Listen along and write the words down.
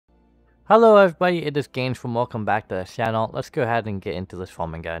Hello everybody, it is GainsForm. Welcome back to the channel. Let's go ahead and get into this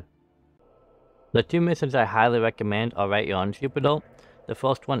farming guide. The two missions I highly recommend are right here on Jupiter. The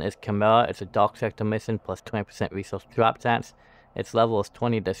first one is Chimera. It's a dark sector mission plus 20% resource drop chance. Its level is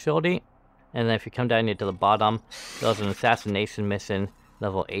 20 to 30. And then if you come down here to the bottom, there's an assassination mission,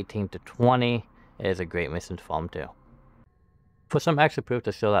 level 18 to 20. It is a great mission to farm too. For some extra proof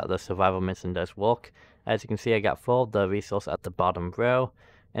to show that the survival mission does work, as you can see I got full of the resource at the bottom row,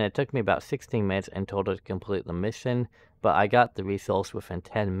 and it took me about 16 minutes in total to complete the mission, but I got the resource within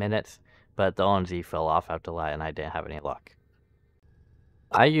 10 minutes, but the RNG fell off after that and I didn't have any luck.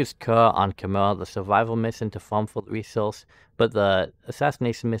 I used Kura on Chimera, the survival mission, to farm for the resource, but the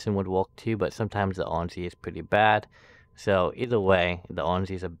assassination mission would work too, but sometimes the RNG is pretty bad, so either way, the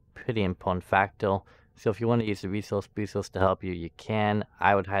RNG is a pretty important factor. So if you want to use the resource boosters to help you, you can.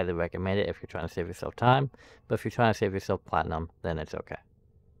 I would highly recommend it if you're trying to save yourself time, but if you're trying to save yourself platinum, then it's okay.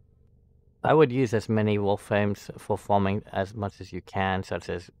 I would use as many Warframes for farming as much as you can, such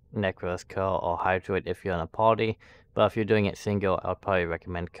as Necros, Kura, or Hydroid if you're in a party, but if you're doing it single, I would probably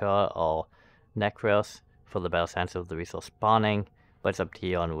recommend Kura or Necros for the better chance of the resource spawning, but it's up to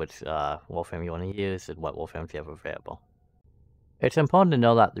you on which Warframe you want to use and what Warframes you have available. It's important to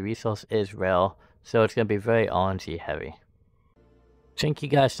know that the resource is rare, so it's going to be very RNG heavy. Thank you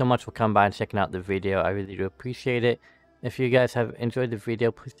guys so much for coming by and checking out the video. I really do appreciate it. If you guys have enjoyed the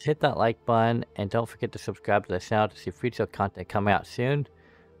video, please hit that like button and don't forget to subscribe to the channel to see future content coming out soon.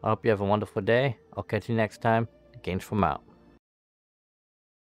 I hope you have a wonderful day. I'll catch you next time. GainsForm out.